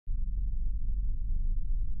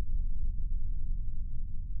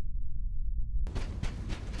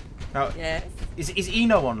Yes. Is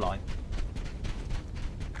Eno online?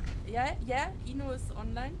 Yeah, Eno is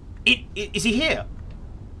online. Is he here?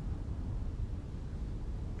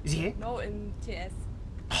 Is he here? No, in TS.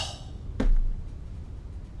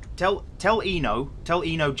 Tell Eno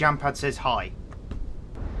Jampad says hi.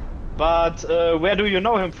 But where do you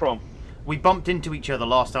know him from? We bumped into each other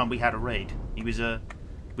last time we had a raid. He was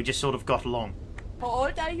we just sort of got along. How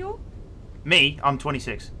old are you? Me, I'm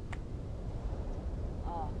 26.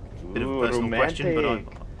 Oh. Bit of a personal question, but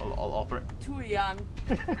I'll offer it. Too young.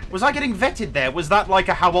 Was I getting vetted there? Was that like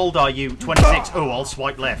a how old are you? 26. Oh, I'll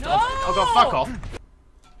swipe left. No! I'll go fuck off.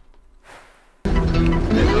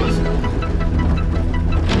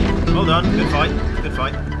 Well done. Good fight. Good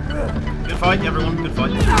fight. Good fight, everyone. Good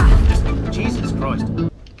fight. Just, Jesus Christ.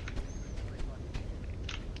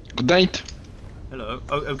 Good night. Hello.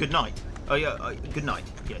 Oh, good night. Oh, yeah. Good night.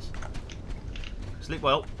 Yes. Sleep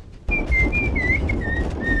well.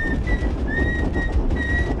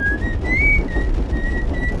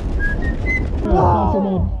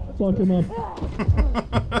 Fuck him up.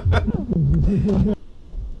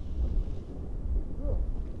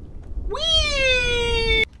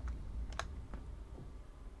 Whee!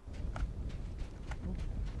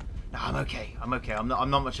 No, I'm okay. I'm okay. I'm not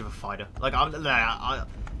much of a fighter. Like I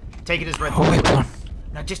take it as red.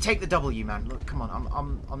 Now just take the W, man. Look, come on.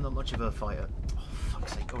 I'm not much of a fighter. Oh,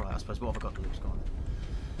 fuck's sake. All right, I suppose what have I got to lose? Go on.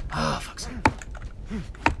 Ah, fuck's sake.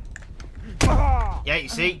 Yeah, you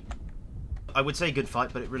see. I would say good fight,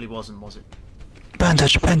 but it really wasn't, was it?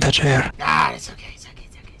 Bandage here. Ah, it's okay, it's okay,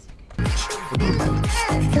 it's okay, it's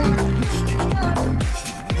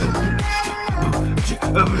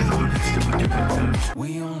okay.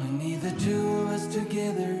 We only need the two of us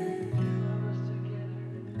together,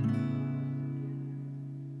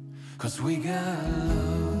 'cause we got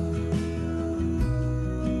love.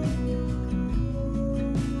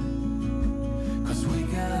 'Cause we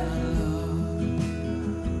got love.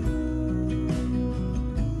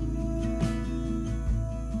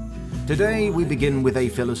 Today we begin with a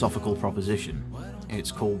philosophical proposition.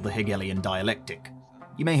 It's called the Hegelian dialectic.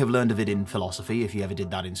 You may have learned of it in philosophy if you ever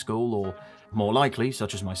did that in school, or more likely,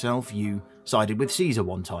 such as myself, you sided with Caesar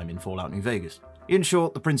one time in Fallout New Vegas. In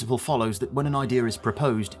short, the principle follows that when an idea is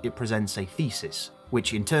proposed, it presents a thesis,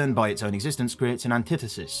 which in turn by its own existence creates an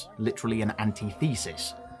antithesis, literally an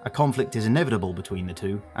antithesis. A conflict is inevitable between the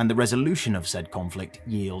two, and the resolution of said conflict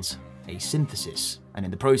yields a synthesis, and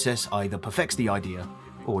in the process either perfects the idea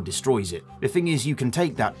or destroys it. The thing is, you can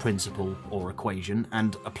take that principle or equation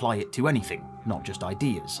and apply it to anything, not just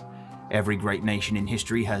ideas. Every great nation in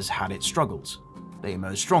history has had its struggles. They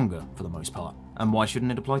emerge stronger, for the most part, and why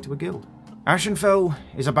shouldn't it apply to a guild? Ashenfell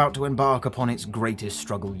is about to embark upon its greatest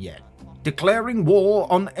struggle yet, declaring war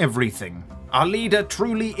on everything. Our leader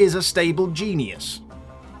truly is a stable genius.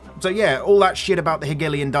 So yeah, all that shit about the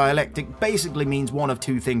Hegelian dialectic basically means one of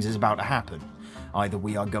two things is about to happen. Either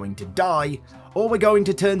we are going to die, or we're going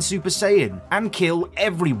to turn Super Saiyan and kill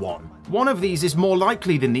everyone. One of these is more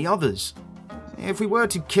likely than the others. If we were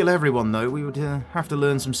to kill everyone though, we would have to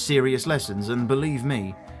learn some serious lessons, and believe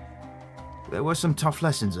me, there were some tough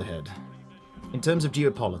lessons ahead. In terms of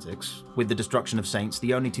geopolitics, with the destruction of Saints,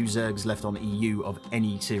 the only two Zergs left on EU of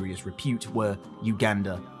any serious repute were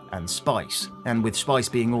Uganda and Spice, and with Spice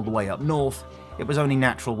being all the way up north, it was only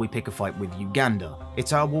natural we pick a fight with Uganda.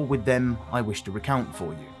 It's our war with them I wish to recount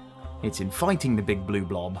for you. It's in fighting the big blue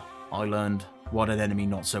blob I learned what an enemy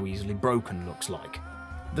not so easily broken looks like.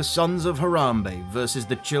 The sons of Harambe versus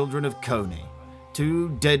the children of Kony. Two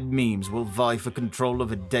dead memes will vie for control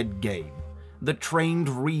of a dead game. The trained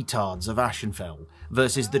retards of Ashenfell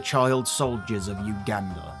versus the child soldiers of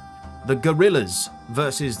Uganda. The gorillas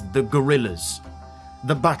versus the gorillas.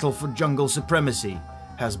 The battle for jungle supremacy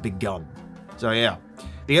has begun. So yeah,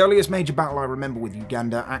 the earliest major battle I remember with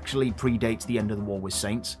Uganda actually predates the end of the war with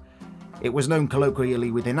Saints. It was known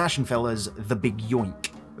colloquially within Ashenfell as the Big Yoink.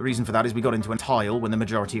 The reason for that is we got into a tile when the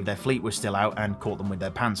majority of their fleet was still out and caught them with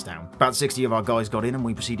their pants down. About 60 of our guys got in and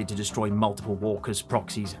we proceeded to destroy multiple walkers,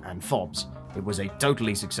 proxies and fobs. It was a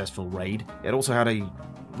totally successful raid. It also had a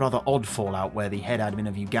rather odd fallout where the head admin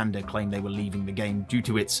of Uganda claimed they were leaving the game due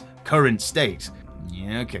to its current state.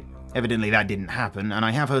 Yeah, okay. Evidently that didn't happen, and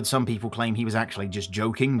I have heard some people claim he was actually just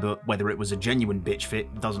joking, but whether it was a genuine bitch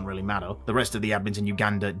fit doesn't really matter. The rest of the admins in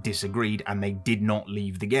Uganda disagreed, and they did not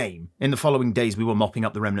leave the game. In the following days we were mopping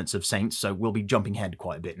up the remnants of Saints, so we'll be jumping ahead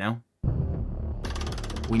quite a bit now.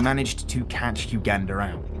 We managed to catch Uganda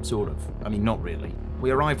out, sort of. I mean, not really.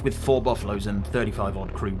 We arrived with 4 buffaloes and 35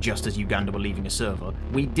 odd crew just as Uganda were leaving a server.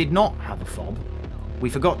 We did not have a fob. We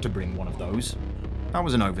forgot to bring one of those. That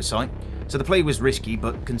was an oversight. So the play was risky,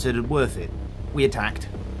 but considered worth it. We attacked.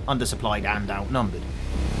 undersupplied and outnumbered.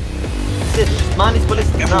 Man is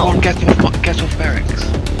ballistic now. Everyone get off barracks.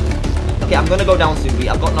 Okay, I'm gonna go down Subi.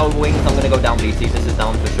 I've got no wings. I'm gonna go down BT. This is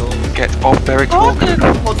down for sure. Get off barracks, Walker.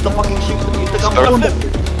 What's the fucking shoot? Use the gun.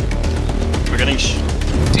 We're getting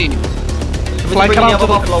Team. Should we bring in the other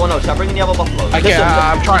buffalo or no? Should I bring in the other buffalo? Okay,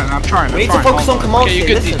 I'm trying. We need to focus on command. Okay, you're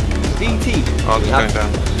good. Listen, BT. Oh, it's going down.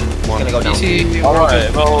 It's gonna go down.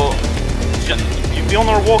 Alright, well, you be on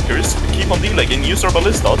our walkers, keep on delegging, use our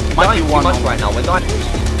ballista. Might be too much right now. We're dying.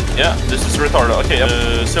 Yeah, this is retarded. Okay,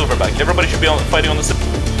 silverback. Everybody should be fighting on the silver.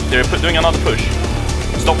 They're doing another push.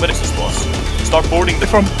 Stop with the spawns. Start boarding the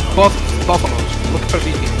From both buffaloes. Look for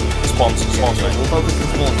VP. spawns. We'll focus on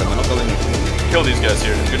spawns then. We're not going in. Kill these guys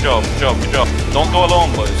here. Good job. Don't go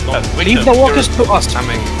alone, boys. Leave the walkers to us.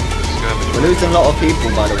 We're losing a lot of people,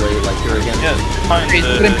 by the way. Like you're against. Yeah, fine. He's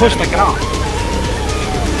getting pushed like an arm.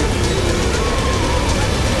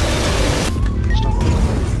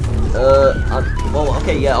 Well,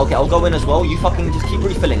 okay, yeah, okay, I'll go in as well. You fucking just keep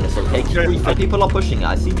refilling this, okay? Keep refilling. People are pushing it.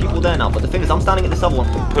 I see people there now, but the thing is, I'm standing at this other one.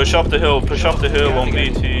 Push up the hill on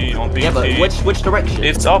BT, Yeah, but which direction?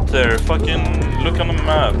 It's up there. Fucking look on the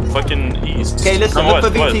map. Fucking east. Okay, listen, No, look for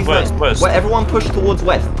VT's west. Where everyone push towards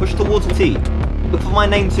west. Push towards T. Look for my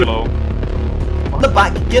name too. Hello. On the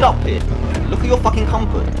back, get up here. Look at your fucking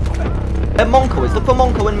comfort. Where Monko is, look for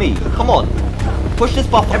Monko and me. Come on. Push this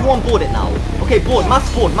buff, everyone board it now. Okay, board, mass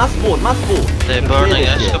board. They're burning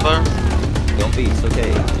Escobar. Don't be, it's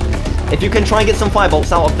okay. If you can try and get some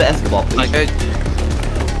firebolts out of the Escobar, please. Okay.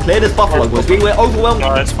 Clear this buffalo, boys. We're overwhelmed.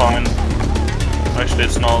 No, it's fine. Actually,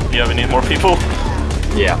 it's not. Yeah, we need more people.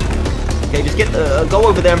 Yeah. Okay, just get go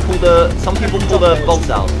over there and pull the. Some people pull the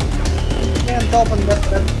bolts out. Don't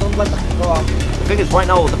let them go out. The thing is, right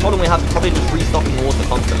now, the problem we have is probably just restocking water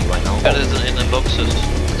constantly right now. It is in the boxes.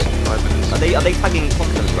 Are they tagging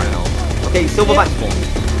constantly right now? Okay, silverback spawn.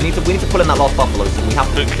 We need to pull in that last buffalo, so we have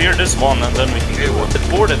To clear this one and then we can do it.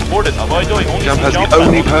 Board it. Why do I only see Jampad, Jampad the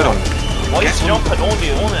only put on. Why is Jampad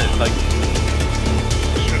only on it? Like,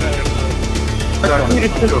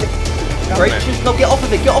 Great, just no, get off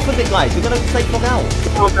of it, guys. We're gonna safe log out.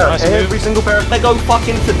 Every single pair. They go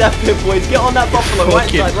fucking to death here, boys. Get on that buffalo, right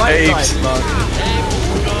side.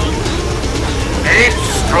 It's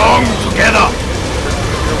strong together!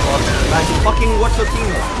 Guys, just fucking watch your team,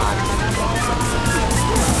 man.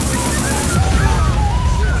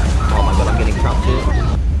 Oh my god, I'm getting trapped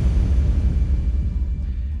here.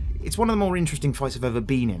 It's one of the more interesting fights I've ever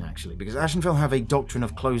been in, actually, because Ashenville have a doctrine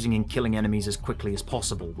of closing and killing enemies as quickly as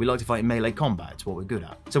possible. We like to fight in melee combat, it's what we're good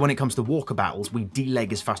at. So when it comes to walker battles, we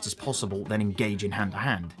deleg as fast as possible, then engage in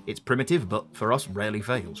hand-to-hand. It's primitive, but for us, rarely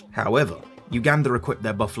fails. However, Uganda equipped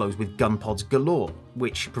their buffaloes with gun pods galore,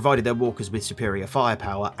 which provided their walkers with superior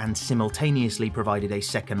firepower and simultaneously provided a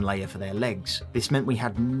second layer for their legs. This meant we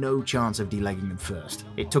had no chance of delegging them first.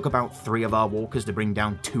 It took about 3 of our walkers to bring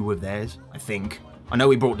down 2 of theirs, I think. I know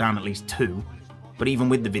we brought down at least 2, but even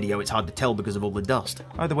with the video it's hard to tell because of all the dust.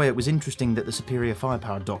 Either way, it was interesting that the superior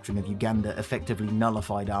firepower doctrine of Uganda effectively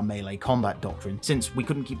nullified our melee combat doctrine, since we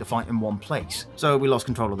couldn't keep the fight in one place. So we lost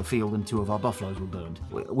control of the field and 2 of our buffaloes were burned.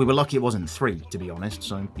 We were lucky it wasn't 3, to be honest,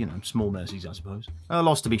 so, you know, small mercies I suppose. A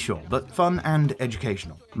loss to be sure, but fun and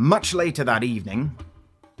educational. Much later that evening,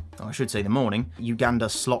 I should say the morning, Uganda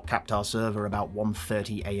slot capped our server about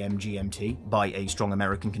 1:30 AM GMT by a strong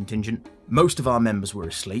American contingent. Most of our members were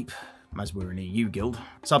asleep, as we're an EU guild.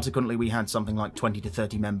 Subsequently, we had something like 20 to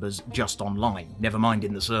 30 members just online, never mind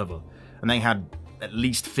in the server, and they had at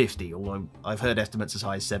least 50, although I've heard estimates as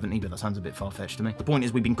high as 70, but that sounds a bit far-fetched to me. The point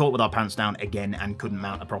is, we've been caught with our pants down again and couldn't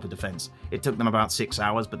mount a proper defense. It took them about 6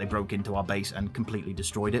 hours, but they broke into our base and completely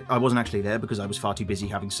destroyed it. I wasn't actually there because I was far too busy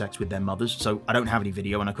having sex with their mothers, so I don't have any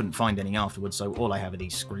video and I couldn't find any afterwards, so all I have are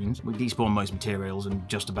these screens. We despawned most materials and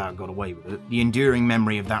just about got away with it. The enduring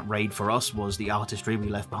memory of that raid for us was the artistry we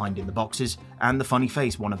left behind in the boxes, and the funny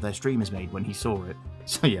face one of their streamers made when he saw it.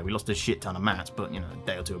 So yeah, we lost a shit ton of mats, but you know, a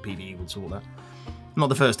day or two of PvE would sort that. Not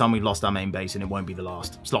the first time we've lost our main base, and it won't be the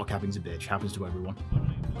last. Slot capping's a bitch, happens to everyone.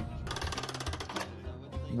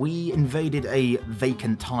 We invaded a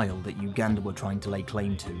vacant tile that Uganda were trying to lay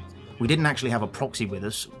claim to. We didn't actually have a proxy with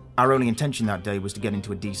us. Our only intention that day was to get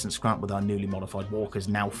into a decent scrap with our newly modified walkers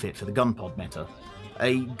now fit for the gun pod meta.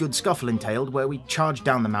 A good scuffle entailed where we charged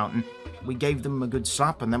down the mountain, we gave them a good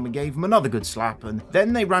slap, and then we gave them another good slap, and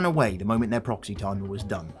then they ran away the moment their proxy timer was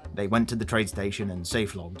done. They went to the trade station and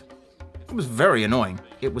safe-logged. It was very annoying.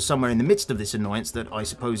 It was somewhere in the midst of this annoyance that I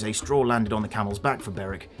suppose a straw landed on the camel's back for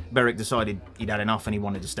Beric. Beric decided he'd had enough and he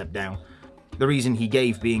wanted to step down. The reason he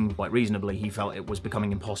gave being, quite reasonably, he felt it was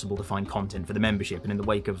becoming impossible to find content for the membership, and in the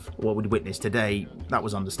wake of what we'd witnessed today, that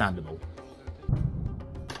was understandable.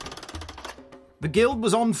 The guild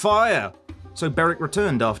was on fire! So Beric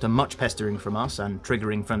returned after much pestering from us and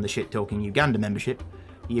triggering from the shit-talking Uganda membership.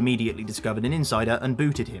 He immediately discovered an insider and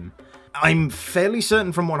booted him. I'm fairly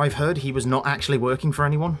certain from what I've heard he was not actually working for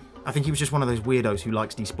anyone. I think he was just one of those weirdos who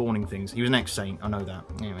likes despawning things. He was an ex-saint, I know that.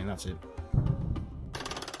 Anyway, that's it.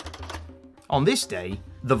 On this day,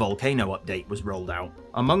 the volcano update was rolled out.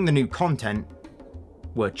 Among the new content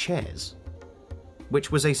were chairs,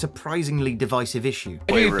 which was a surprisingly divisive issue.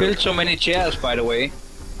 Why do you build so many chairs, by the way?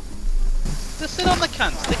 Just sit on the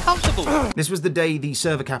cans, they're comfortable. This was the day the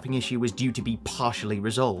server capping issue was due to be partially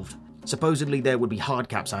resolved. Supposedly there would be hard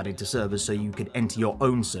caps added to servers so you could enter your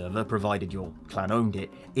own server, provided your clan owned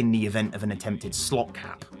it, in the event of an attempted slot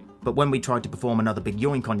cap. But when we tried to perform another big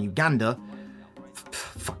yoink on Uganda,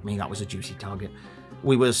 fuck me, that was a juicy target.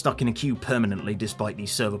 We were stuck in a queue permanently despite the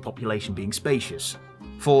server population being spacious.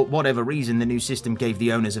 For whatever reason, the new system gave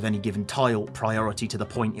the owners of any given tile priority to the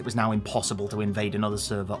point it was now impossible to invade another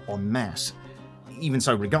server en masse. Even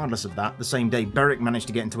so, regardless of that, the same day Beric managed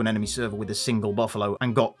to get into an enemy server with a single buffalo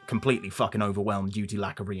and got completely fucking overwhelmed due to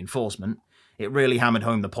lack of reinforcement. It really hammered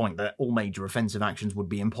home the point that all major offensive actions would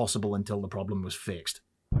be impossible until the problem was fixed.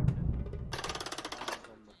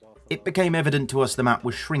 It became evident to us the map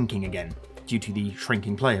was shrinking again, due to the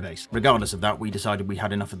shrinking player base. Regardless of that, we decided we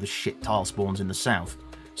had enough of the shit tile spawns in the south,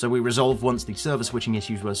 so we resolved once the server switching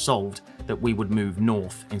issues were solved that we would move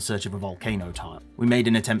north in search of a volcano tile. We made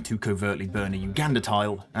an attempt to covertly burn a Uganda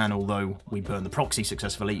tile, and although we burned the proxy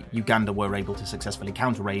successfully, Uganda were able to successfully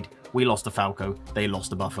counter-raid. We lost a Falco, they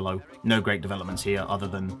lost a Buffalo. No great developments here other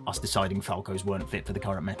than us deciding Falcos weren't fit for the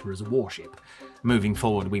current meta as a warship. Moving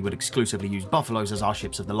forward, we would exclusively use Buffaloes as our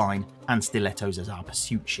ships of the line, and Stilettos as our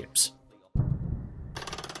pursuit ships.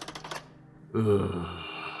 Ugh.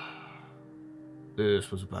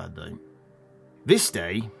 This was a bad day. This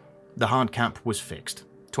day, the hard cap was fixed.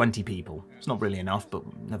 20 people. It's not really enough, but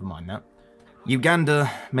never mind that.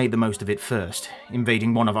 Uganda made the most of it first,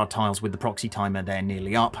 invading one of our tiles with the proxy timer there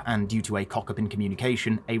nearly up, and due to a cock-up in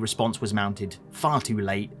communication, a response was mounted far too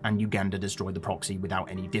late, and Uganda destroyed the proxy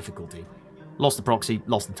without any difficulty. Lost the proxy,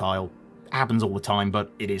 lost the tile. Happens all the time,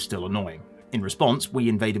 but it is still annoying. In response, we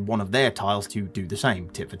invaded one of their tiles to do the same,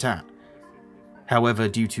 tit for tat. However,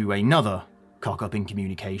 due to another cock-up in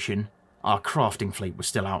communication, our crafting fleet was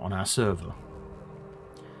still out on our server.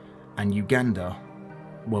 And Uganda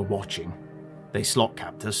were watching. They slot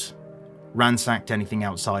capped us, ransacked anything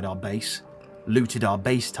outside our base, looted our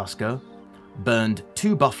base tusker, burned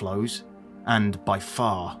 2 buffaloes, and by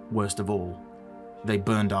far, worst of all, they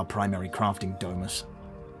burned our primary crafting domus.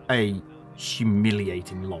 A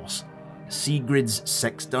humiliating loss. Sigrid's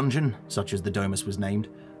sex dungeon, such as the domus was named,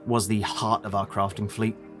 was the heart of our crafting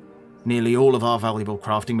fleet. Nearly all of our valuable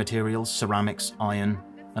crafting materials, ceramics, iron,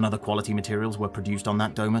 and other quality materials were produced on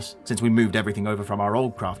that domus, since we moved everything over from our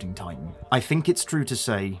old crafting titan. I think it's true to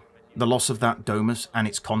say the loss of that domus and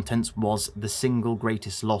its contents was the single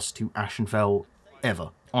greatest loss to Ashenfell ever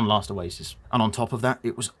on Last Oasis. And on top of that,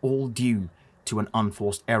 it was all due to an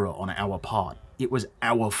unforced error on our part. It was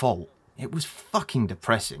our fault. It was fucking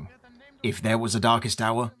depressing. If there was a darkest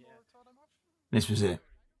hour, this was it.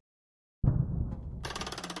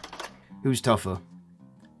 Who's tougher?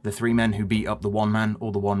 The 3 men who beat up the 1 man,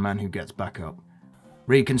 or the 1 man who gets back up?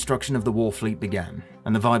 Reconstruction of the war fleet began,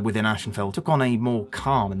 and the vibe within Ashenfell took on a more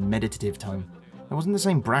calm and meditative tone. There wasn't the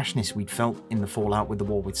same brashness we'd felt in the fallout with the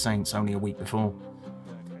war with Saints only a week before.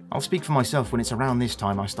 I'll speak for myself, when it's around this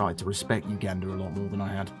time I started to respect Uganda a lot more than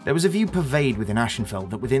I had. There was a view pervade within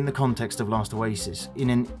Ashenfell that within the context of Last Oasis,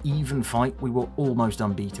 in an even fight we were almost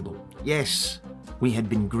unbeatable. Yes, we had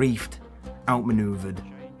been griefed, outmaneuvered,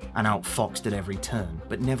 and outfoxed at every turn,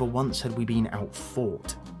 but never once had we been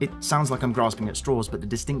outfought. It sounds like I'm grasping at straws, but the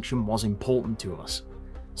distinction was important to us.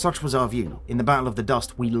 Such was our view. In the Battle of the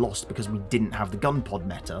Dust, we lost because we didn't have the gun pod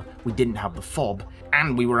meta, we didn't have the fob,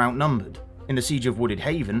 and we were outnumbered. In the Siege of Wooded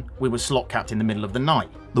Haven, we were slot capped in the middle of the night.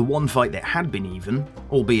 The one fight that had been even,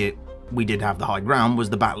 albeit we did have the high ground, was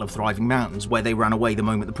the Battle of Thriving Mountains, where they ran away the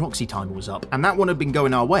moment the proxy timer was up, and that one had been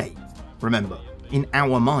going our way. Remember, in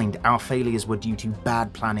our mind, our failures were due to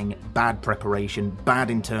bad planning, bad preparation,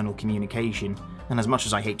 bad internal communication, and as much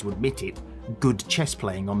as I hate to admit it, good chess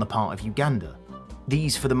playing on the part of Uganda.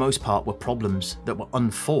 These, for the most part, were problems that were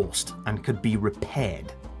unforced and could be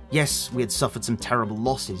repaired. Yes, we had suffered some terrible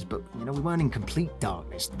losses, but we weren't in complete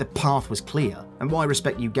darkness. The path was clear, and why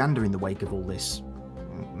respect Uganda in the wake of all this?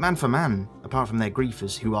 Man for man, apart from their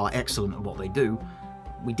griefers, who are excellent at what they do,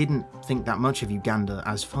 we didn't think that much of Uganda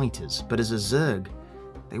as fighters, but as a Zerg,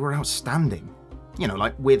 they were outstanding.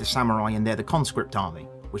 Like we're the samurai and they're the conscript army,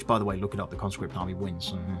 which, by the way, look it up, the conscript army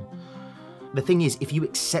wins. The thing is, if you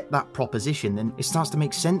accept that proposition, then it starts to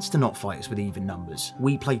make sense to not fight us with even numbers.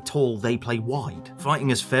 We play tall, they play wide.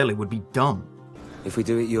 Fighting us fairly would be dumb. If we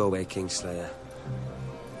do it your way, Kingslayer,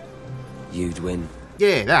 you'd win.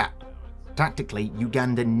 Yeah, that. Tactically,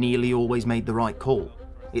 Uganda nearly always made the right call.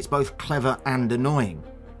 It's both clever and annoying.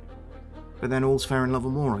 But then all's fair in love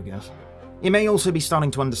and war, I guess. You may also be starting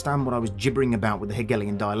to understand what I was gibbering about with the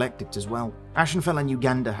Hegelian dialectics as well. Ashenfell and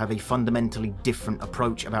Uganda have a fundamentally different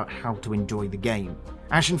approach about how to enjoy the game.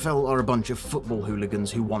 Ashenfell are a bunch of football hooligans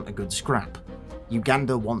who want a good scrap.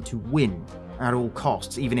 Uganda want to win, at all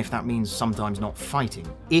costs, even if that means sometimes not fighting.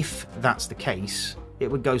 If that's the case, it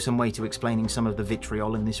would go some way to explaining some of the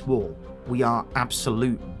vitriol in this war. We are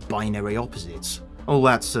absolute binary opposites. All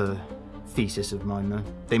that's a thesis of mine, though.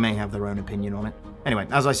 They may have their own opinion on it. Anyway,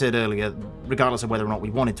 as I said earlier, regardless of whether or not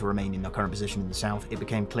we wanted to remain in our current position in the south, it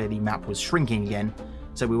became clear the map was shrinking again,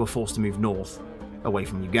 so we were forced to move north, away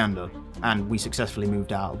from Uganda, and we successfully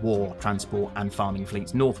moved our war, transport, and farming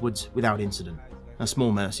fleets northwards without incident. A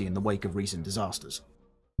small mercy in the wake of recent disasters.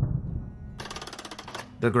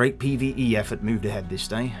 The great PvE effort moved ahead this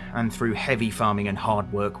day, and through heavy farming and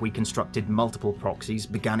hard work we constructed multiple proxies,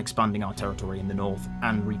 began expanding our territory in the north,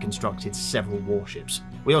 and reconstructed several warships.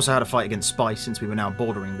 We also had a fight against Spice since we were now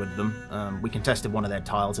bordering with them. We contested one of their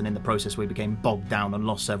tiles, and in the process we became bogged down and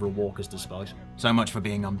lost several walkers to Spice. So much for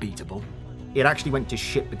being unbeatable. It actually went to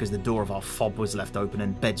shit because the door of our fob was left open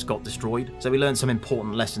and beds got destroyed, so we learned some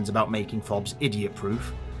important lessons about making fobs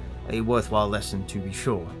idiot-proof. A worthwhile lesson to be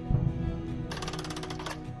sure.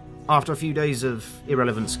 After a few days of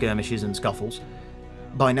irrelevant skirmishes and scuffles,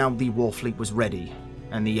 by now the war fleet was ready,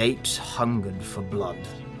 and the apes hungered for blood.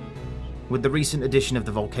 With the recent addition of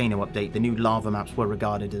the volcano update, the new lava maps were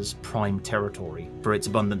regarded as prime territory, for its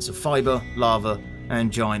abundance of fibre, lava, and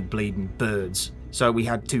giant bleeding birds. So we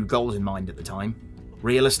had two goals in mind at the time: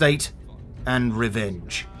 real estate and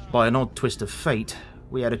revenge. By an odd twist of fate,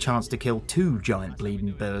 we had a chance to kill two giant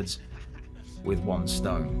bleeding birds with one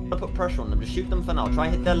stone. Put pressure on them, just shoot them for now. Try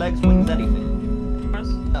hit their legs, wings, anything.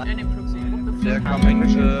 Any proxy. What the They're fuck? coming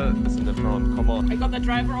in the front, come on. I got the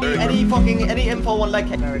driver on. Any info on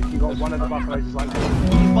leg. Eric, you got one of the buffaloes is like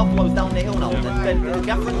These buffaloes down the hill now. They're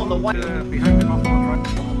gathering on the white. behind the buffalo, right?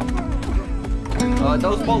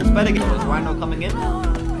 Those bolts better get us. Rhino coming in.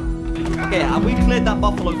 Okay, have we cleared that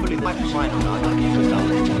buffalo fully? Rhino now. I can't use this out.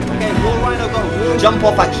 Okay, war Rhino go. Jump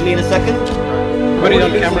off actually in a second. Put it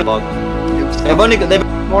on camera. They've only got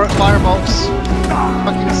More fireballs.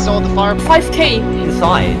 Fucking saw the fire. 5k.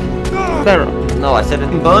 inside. There. No, I said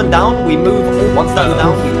it. Burn down. We move. Once that's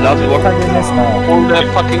down, we Love working this now. Hold that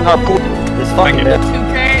fucking harpoon. It's fucking dead.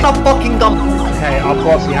 2k. Stop fucking dumb. Okay, our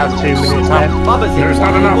boss, he has 2 minutes left. Bubba's here. There's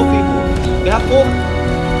not enough. People. We have 4.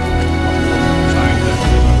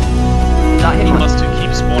 That hit Us to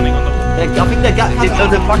keep spawning on the. I think they're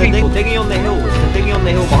digging on the hill. They're digging on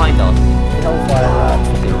the hill behind us.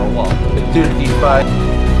 Zero what?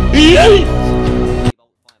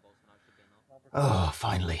 Oh,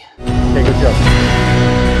 finally. Okay, good job.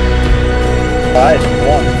 5, 1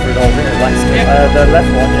 through the whole minute. The left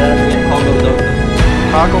one, yeah. Cargo's open.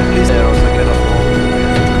 Cargo, please. There, I was looking at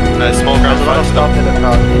Small guys, a lot of stuff in the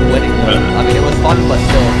car. Winning one. I mean, it was fun, but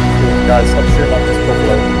still. Guys, stop shooting up this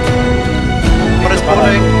buffalo. What is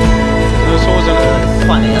spawning? Those holes in it. It's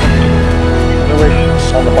funny,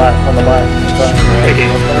 On the back, on the back. This is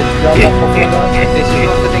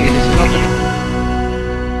not the thing, this is not the thing.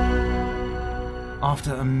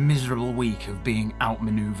 After a miserable week of being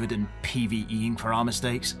outmaneuvered and PvEing for our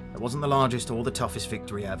mistakes, it wasn't the largest or the toughest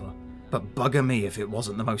victory ever. But bugger me if it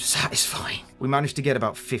wasn't the most satisfying. We managed to get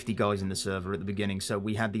about 50 guys in the server at the beginning, so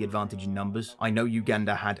we had the advantage in numbers. I know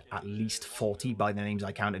Uganda had at least 40 by the names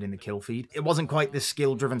I counted in the kill feed. It wasn't quite the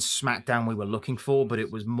skill-driven smackdown we were looking for, but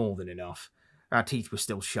it was more than enough. Our teeth were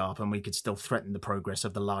still sharp, and we could still threaten the progress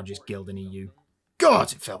of the largest guild in EU.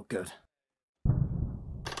 God, it felt good.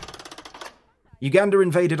 Uganda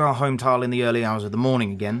invaded our home tile in the early hours of the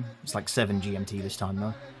morning again. It's like 7 GMT this time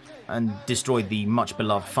though. And destroyed the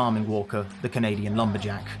much-beloved farming walker, the Canadian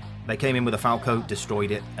lumberjack. They came in with a Falco,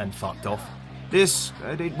 destroyed it, and fucked off. This,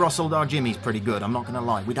 it rustled our jimmies pretty good, I'm not gonna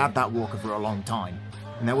lie. We'd had that walker for a long time,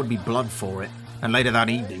 and there would be blood for it. And later that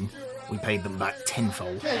evening, we paid them back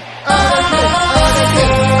tenfold.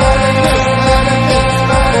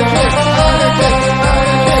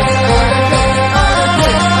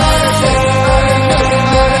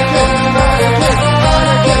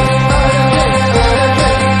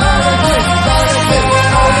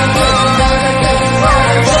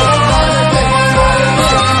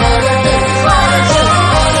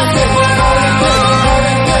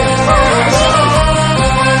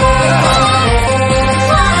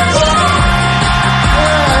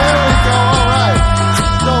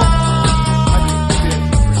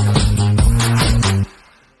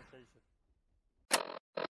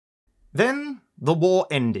 Then the war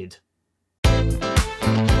ended.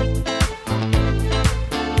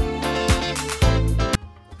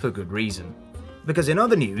 For good reason. Because in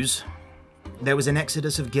other news, there was an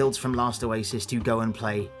exodus of guilds from Last Oasis to go and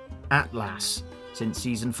play Atlas, since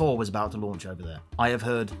Season 4 was about to launch over there. I have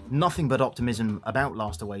heard nothing but optimism about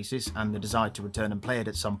Last Oasis, and the desire to return and play it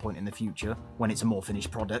at some point in the future, when it's a more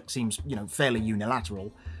finished product, seems, fairly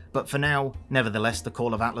unilateral. But for now, nevertheless, the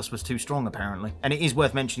call of Atlas was too strong, apparently. And it is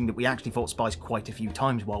worth mentioning that we actually fought spies quite a few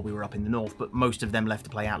times while we were up in the north, but most of them left to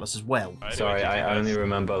play Atlas as well. Sorry, I only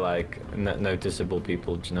remember, noticeable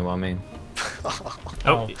people, do you know what I mean?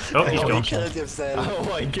 He's gone. Killed him, Sam.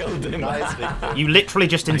 Oh, I killed him. Nice, You literally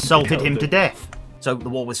just insulted him to death. So the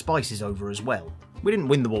war with spice is over as well. We didn't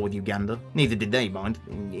win the war with Uganda, neither did they, mind.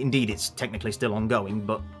 Indeed, it's technically still ongoing,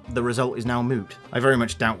 but the result is now moot. I very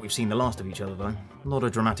much doubt we've seen the last of each other, though. Not a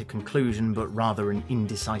dramatic conclusion, but rather an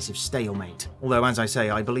indecisive stalemate. Although, as I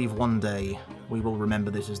say, I believe one day we will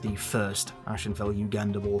remember this as the first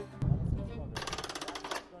Ashenfell-Uganda war.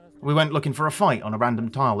 We went looking for a fight on a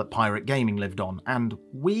random tile that Pirate Gaming lived on, and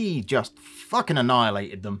we just fucking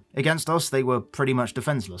annihilated them. Against us, they were pretty much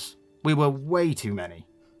defenseless. We were way too many.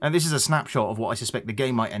 And this is a snapshot of what I suspect the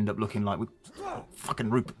game might end up looking like with... fucking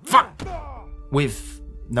Rupert. Fuck! With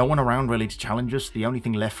no one around really to challenge us, the only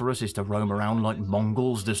thing left for us is to roam around like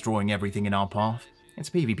Mongols, destroying everything in our path. It's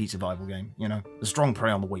a PvP survival game, The strong prey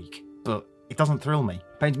on the weak. But it doesn't thrill me.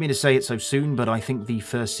 Pains me to say it so soon, but I think the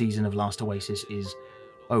first season of Last Oasis is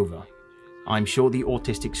over. I'm sure the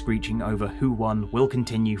autistic screeching over who won will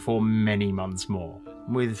continue for many months more.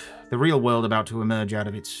 With the real world about to emerge out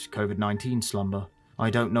of its COVID-19 slumber, I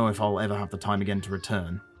don't know if I'll ever have the time again to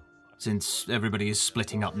return, since everybody is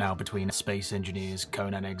splitting up now between Space Engineers,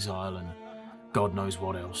 Conan Exile, and God knows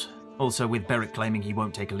what else. Also, with Beric claiming he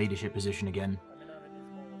won't take a leadership position again,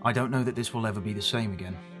 I don't know that this will ever be the same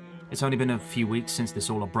again. It's only been a few weeks since this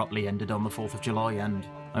all abruptly ended on the 4th of July, and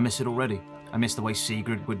I miss it already. I miss the way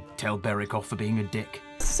Sigrid would tell Beric off for being a dick.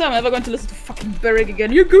 So I'm never going to listen to fucking Beric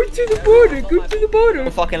again. You go to the border, go to the border.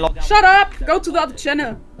 Shut up! Go to the other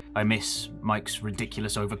channel. I miss Mike's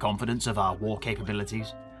ridiculous overconfidence of our war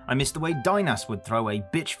capabilities. I miss the way Dynas would throw a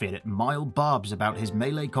bitch fit at mild barbs about his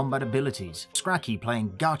melee combat abilities. Scracky playing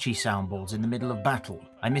Gachi soundboards in the middle of battle.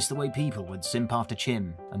 I miss the way people would simp after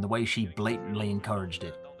Chim, and the way she blatantly encouraged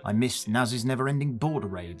it. I miss Naz's never-ending border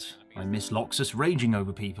raids. I miss Loxus raging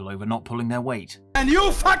over people over not pulling their weight. And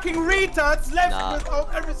you fucking retards left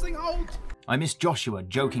without everything out! I miss Joshua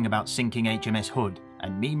joking about sinking HMS Hood,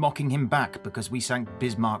 and me mocking him back because we sank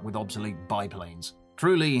Bismarck with obsolete biplanes.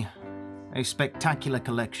 Truly, a spectacular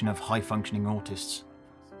collection of high-functioning autists.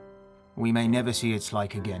 We may never see its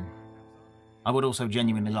like again. I would also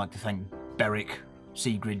genuinely like to thank Beric,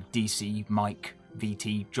 Sigrid, DC, Mike,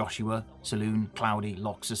 VT, Joshua, Saloon, Cloudy,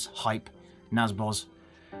 Loxus, Hype, Nazboz,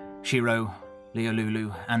 Shiro,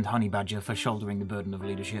 Leolulu, and Honey Badger for shouldering the burden of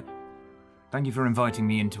leadership. Thank you for inviting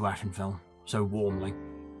me into Ashenfell so warmly.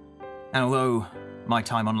 And although my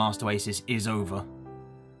time on Last Oasis is over,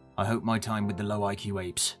 I hope my time with the low IQ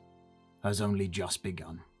apes has only just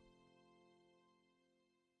begun.